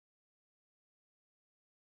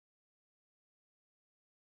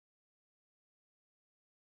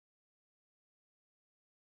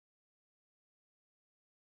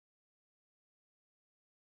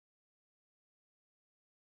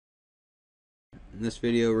In this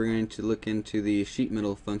video we're going to look into the sheet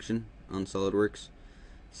metal function on SolidWorks.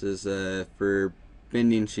 This is for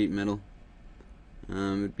bending sheet metal.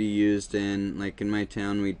 It'd be used in, like in my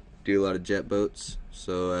town we do a lot of jet boats,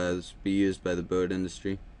 so this would be used by the boat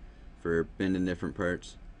industry for bending different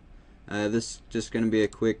parts. This is just going to be a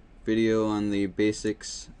quick video on the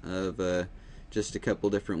basics of just a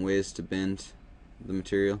couple different ways to bend the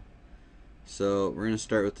material. So we're going to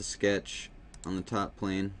start with the sketch on the top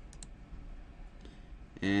plane,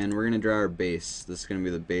 and we're going to draw our base. This is going to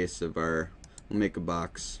be the base of our, we'll make a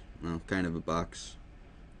box, well, kind of a box,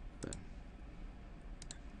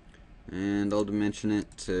 and I'll dimension it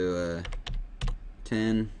to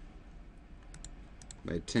 10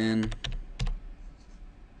 by 10,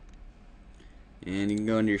 and you can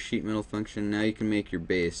go into your sheet metal function. Now you can make your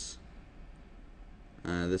base.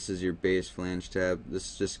 This is your base flange tab.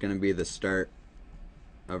 This is just going to be the start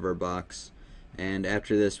of our box, and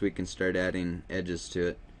after this we can start adding edges to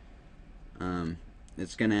it.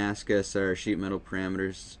 It's going to ask us our sheet metal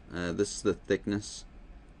parameters. This is the thickness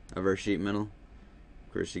of our sheet metal.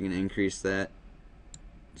 Of course you can increase that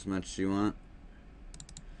as much as you want.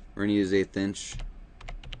 We're going to use 1/8 inch.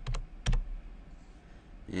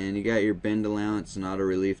 And you got your bend allowance and auto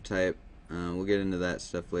relief type. We'll get into that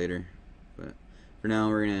stuff later, but for now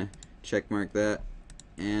we're going to check mark that,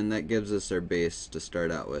 and that gives us our base to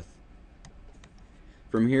start out with.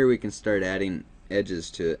 From here we can start adding edges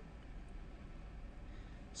to it.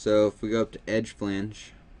 So if we go up to edge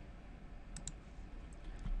flange,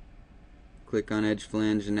 click on edge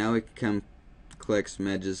flange, and now we can come collect some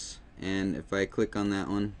edges, and if I click on that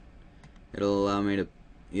one, it'll allow me to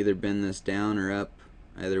either bend this down or up,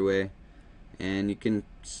 either way. And you can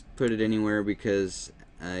put it anywhere because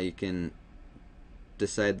you can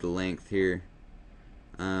decide the length here.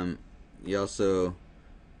 You also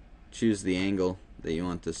choose the angle that you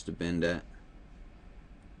want this to bend at.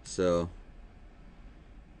 So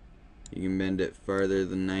you can bend it farther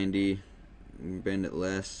than 90, you can bend it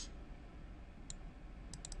less.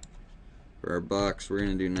 For our box we're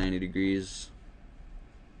going to do 90 degrees.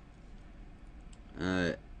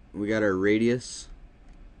 We got our radius.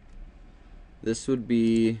 This would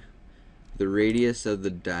be the radius of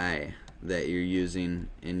the die that you're using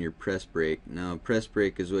in your press brake. Now, press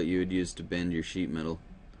brake is what you would use to bend your sheet metal,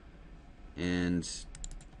 and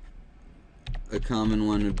a common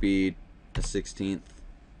one would be a 1/16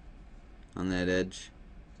 on that edge.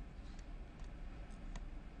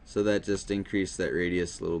 So that just increased that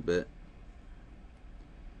radius a little bit.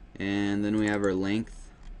 And then we have our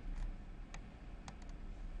length,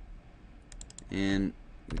 and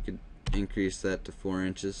we could increase that to 4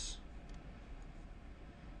 inches.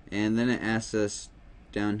 And then it asks us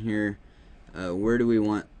down here, where do we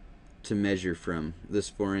want to measure from, this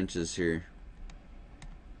 4 inches here.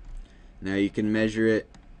 Now you can measure it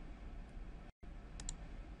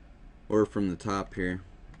or from the top here.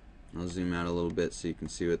 I'll zoom out a little bit so you can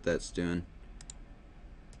see what that's doing.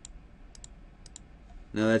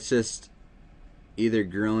 Now that's just either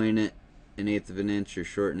growing it 1/8 of an inch or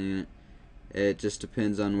shortening it. It just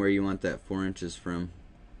depends on where you want that 4 inches from.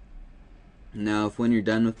 Now if when you're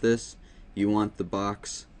done with this you want the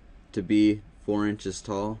box to be 4 inches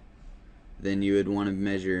tall, then you would want to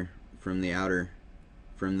measure from the outer,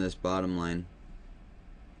 from this bottom line.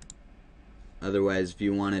 Otherwise, if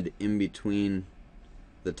you wanted in between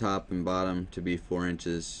the top and bottom to be 4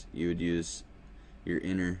 inches, you would use your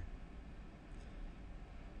inner.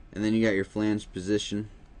 And then you got your flange position.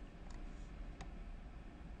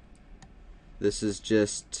 This is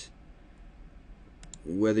just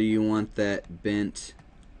whether you want that bent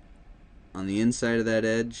on the inside of that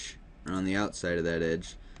edge or on the outside of that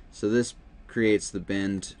edge. So this creates the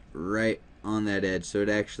bend right on that edge, so it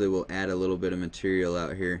actually will add a little bit of material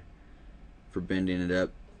out here for bending it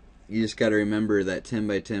up. You just got to remember that 10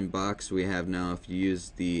 by 10 box we have now, if you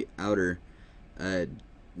use the outer,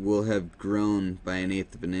 will have grown by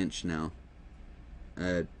 1/8 of an inch now,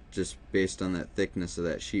 just based on that thickness of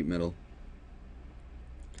that sheet metal.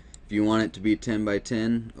 If you want it to be 10 by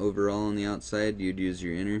 10 overall on the outside, you'd use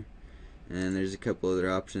your inner. And there's a couple other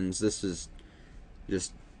options. This is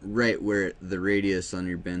just right where the radius on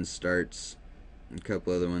your bend starts. A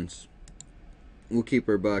couple other ones. We'll keep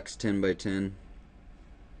our box 10 by 10.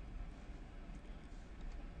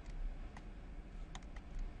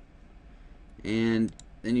 And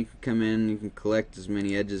then you can come in and you can collect as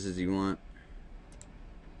many edges as you want.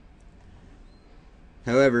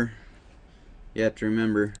 However, you have to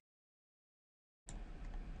remember,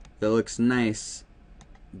 that looks nice,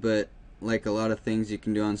 but like a lot of things you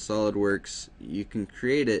can do on SolidWorks, you can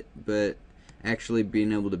create it, but actually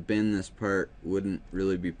being able to bend this part wouldn't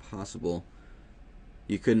really be possible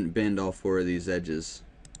you couldn't bend all four of these edges.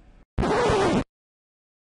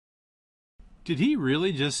 Did he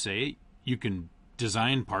really just say you can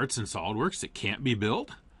design parts in SOLIDWORKS that can't be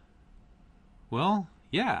built? Well,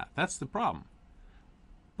 yeah, that's the problem.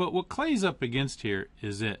 But what Clay's up against here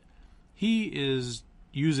is that he is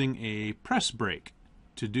using a press brake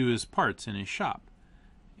to do his parts in his shop.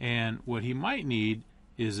 And what he might need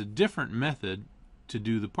is a different method to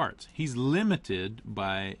do the parts. He's limited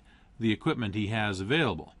by the equipment he has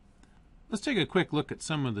available. Let's take a quick look at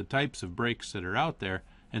some of the types of brakes that are out there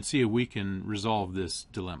and see if we can resolve this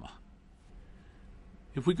dilemma.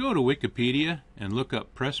 If we go to Wikipedia and look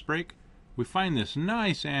up press brake, we find this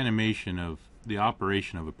nice animation of the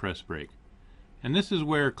operation of a press brake. And this is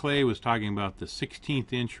where Clay was talking about the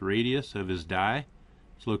 16th inch radius of his die.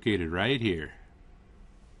 It's located right here.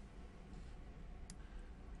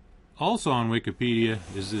 Also on Wikipedia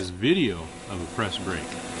is this video of a press brake.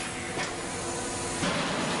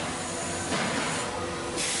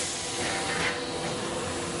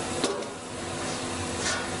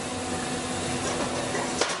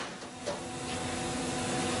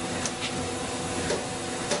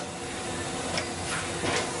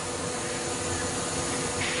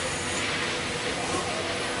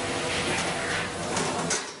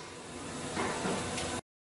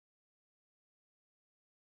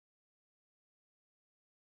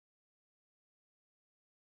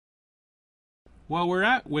 While we're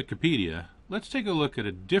at Wikipedia, let's take a look at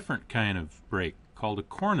a different kind of brake called a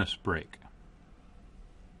cornice brake.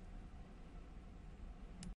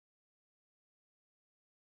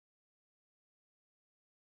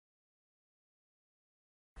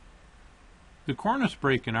 The cornice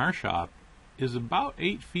brake in our shop is about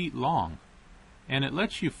 8 feet long, and it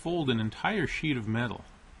lets you fold an entire sheet of metal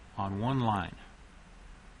on one line.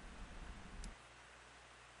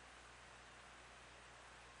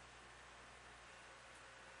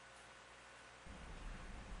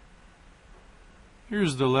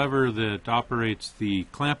 Here's the lever that operates the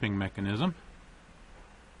clamping mechanism.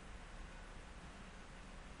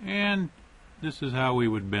 And this is how we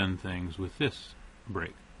would bend things with this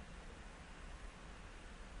brake.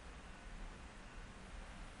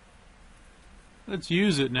 Let's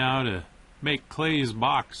use it now to make Clay's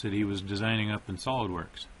box that he was designing up in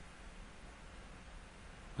SOLIDWORKS.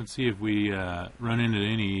 Let's see if we run into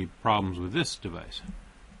any problems with this device.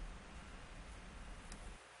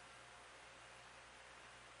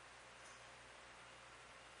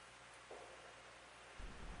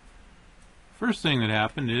 First thing that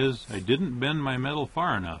happened is I didn't bend my metal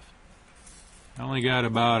far enough. I only got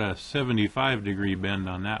about a 75-degree bend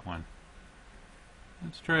on that one.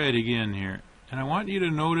 Let's try it again here. And I want you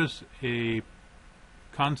to notice a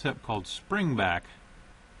concept called spring back.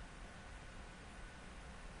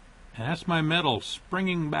 And that's my metal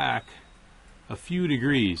springing back a few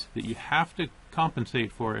degrees that you have to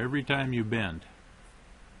compensate for every time you bend.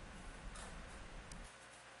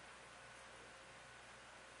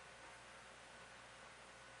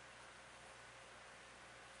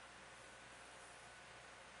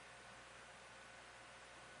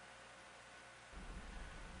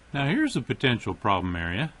 Now here's a potential problem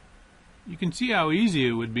area. You can see how easy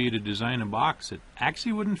it would be to design a box that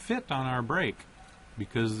actually wouldn't fit on our brake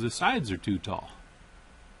because the sides are too tall.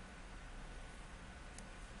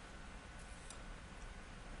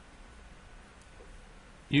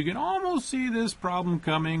 You can almost see this problem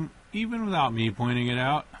coming even without me pointing it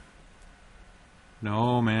out.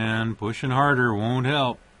 No, man, pushing harder won't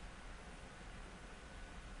help.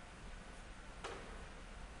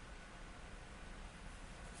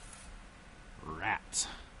 Rats.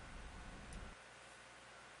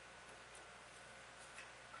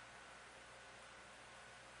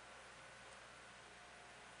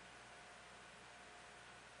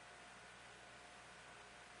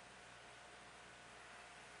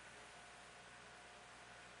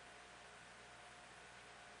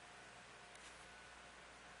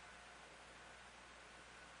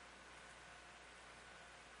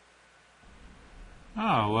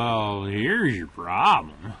 Oh, well, here's your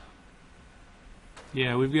problem.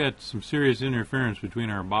 Yeah, we've got some serious interference between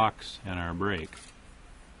our box and our brake.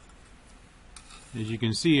 As you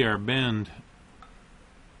can see, our bend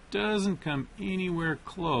doesn't come anywhere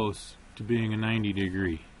close to being a 90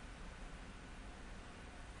 degree.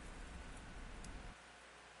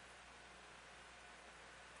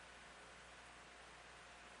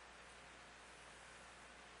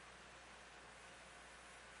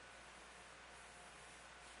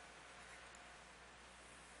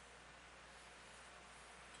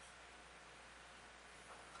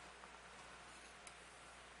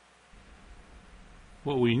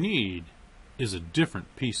 What we need is a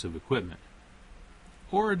different piece of equipment.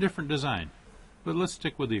 or a different design, but let's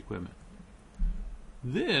stick with the equipment.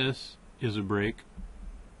 This is a brake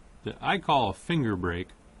that I call a finger brake,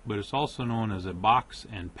 but it's also known as a box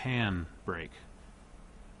and pan brake.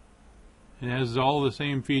 It has all the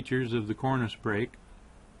same features of the cornice brake,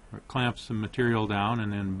 where it clamps some material down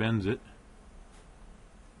and then bends it,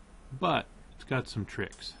 but it's got some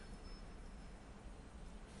tricks.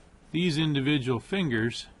 These individual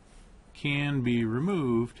fingers can be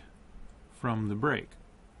removed from the brake.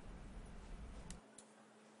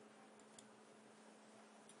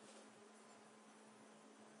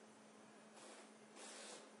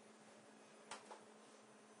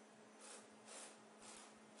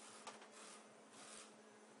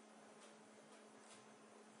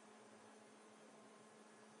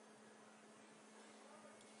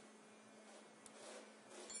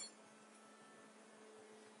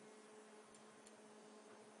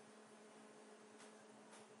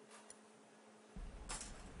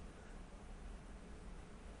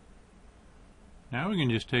 Now we can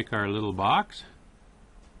just take our little box,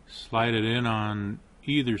 slide it in on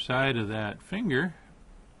either side of that finger,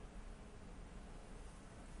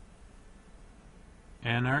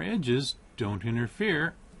 and our edges don't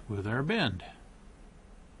interfere with our bend.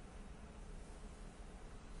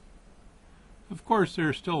 Of course, there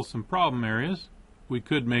are still some problem areas. We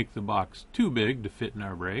could make the box too big to fit in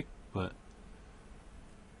our brake, but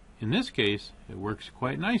in this case, it works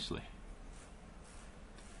quite nicely.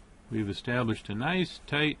 We've established a nice,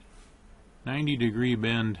 tight 90-degree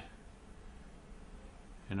bend,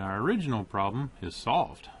 and our original problem is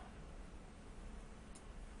solved.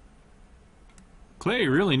 Clay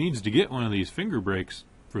really needs to get one of these finger brakes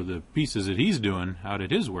for the pieces that he's doing out at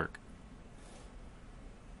his work.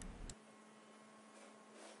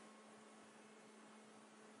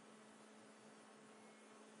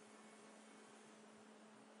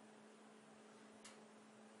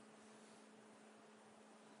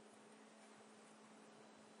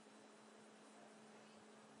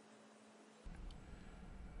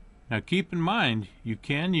 Now keep in mind, you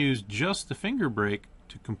can use just the finger brake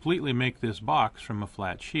to completely make this box from a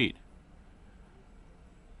flat sheet.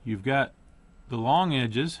 You've got the long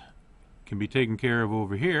edges can be taken care of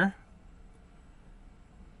over here,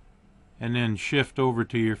 and then shift over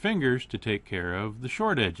to your fingers to take care of the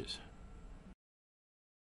short edges.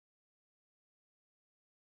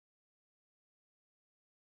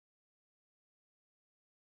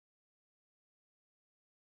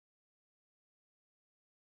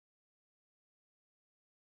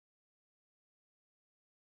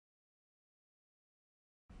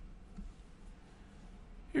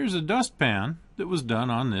 Here's a dustpan that was done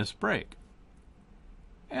on this brake.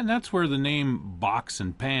 And that's where the name box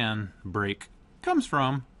and pan brake comes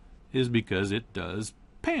from, is because it does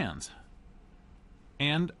pans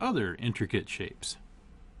and other intricate shapes.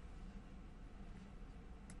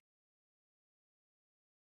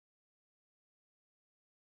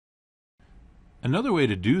 Another way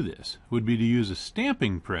to do this would be to use a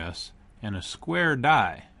stamping press and a square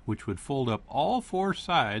die, which would fold up all four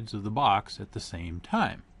sides of the box at the same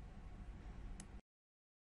time.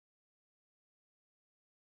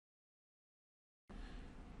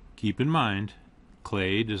 Keep in mind,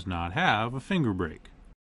 Clay does not have a finger brake.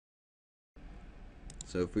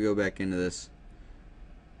 So if we go back into this,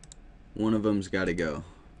 one of them's got to go.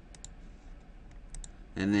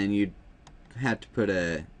 And then you'd have to put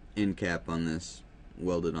a end cap on this,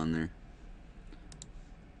 welded on there.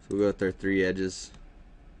 So we'll go with our three edges.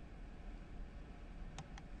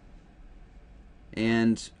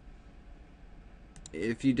 And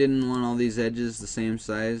if you didn't want all these edges the same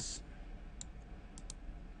size,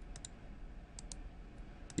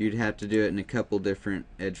 you'd have to do it in a couple different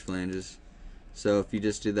edge flanges. So if you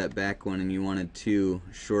just did that back one and you wanted two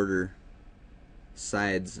shorter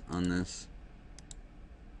sides on this,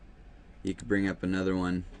 you could bring up another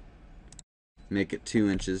one, make it 2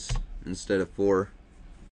 inches instead of 4,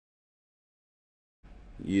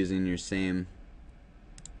 using your same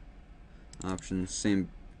options, same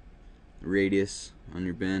radius on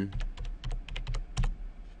your bend.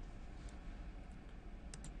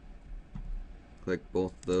 Click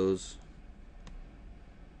both of those,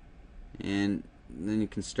 and then you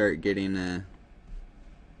can start getting a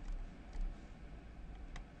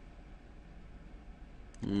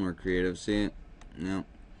little more creative. See it? No.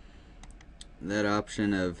 That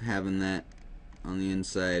option of having that on the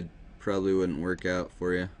inside probably wouldn't work out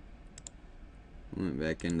for you. We went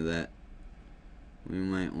back into that. We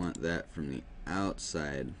might want that from the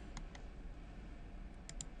outside.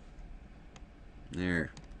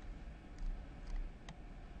 There.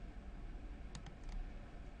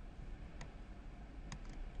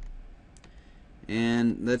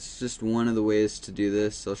 And that's just one of the ways to do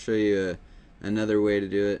this. I'll show you another way to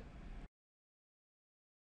do it.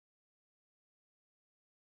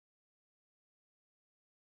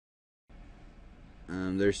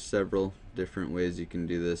 There's several different ways you can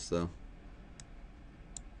do this though.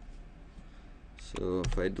 So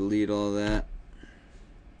if I delete all that,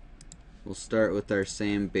 we'll start with our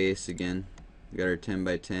same base again. We got our 10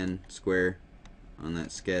 by 10 square on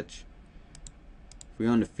that sketch. If we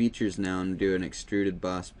go into features now and do an extruded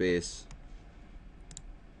boss base,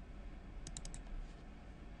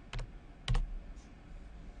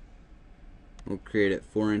 we'll create it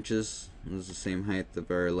 4 inches. This is the same height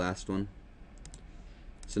of our last one.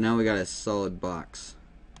 So now we got a solid box.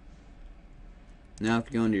 Now if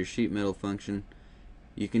you go into your sheet metal function,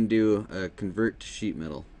 you can do a convert to sheet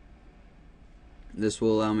metal. This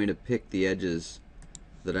will allow me to pick the edges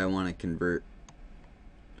that I want to convert.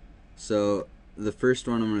 So the first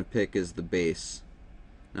one I'm going to pick is the base.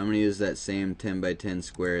 I'm going to use that same 10 by 10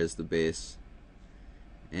 square as the base.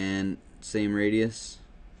 And same radius,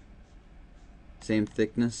 same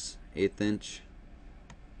thickness, 1/8 inch.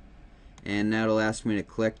 And now it'll ask me to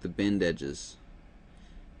collect the binned edges.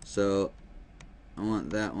 So I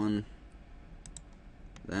want that one,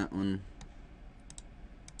 and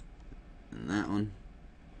that one.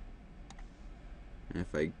 And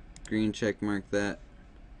if I green check mark that,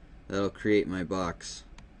 that'll create my box.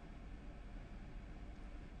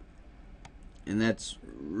 And that's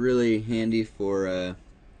really handy for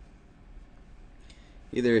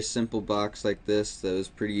either a simple box like this that was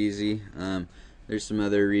pretty easy. There's some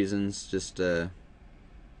other reasons, just for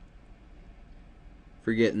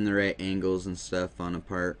getting the right angles and stuff on a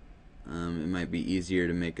part. It might be easier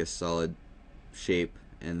to make a solid shape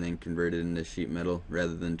and then convert it into sheet metal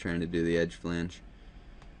rather than trying to do the edge flange.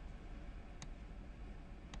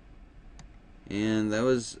 And that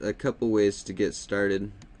was a couple ways to get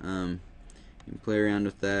started. You can play around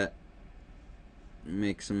with that,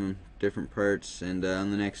 make some different parts, and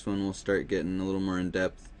on the next one we'll start getting a little more in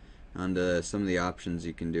depth onto some of the options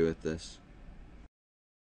you can do with this.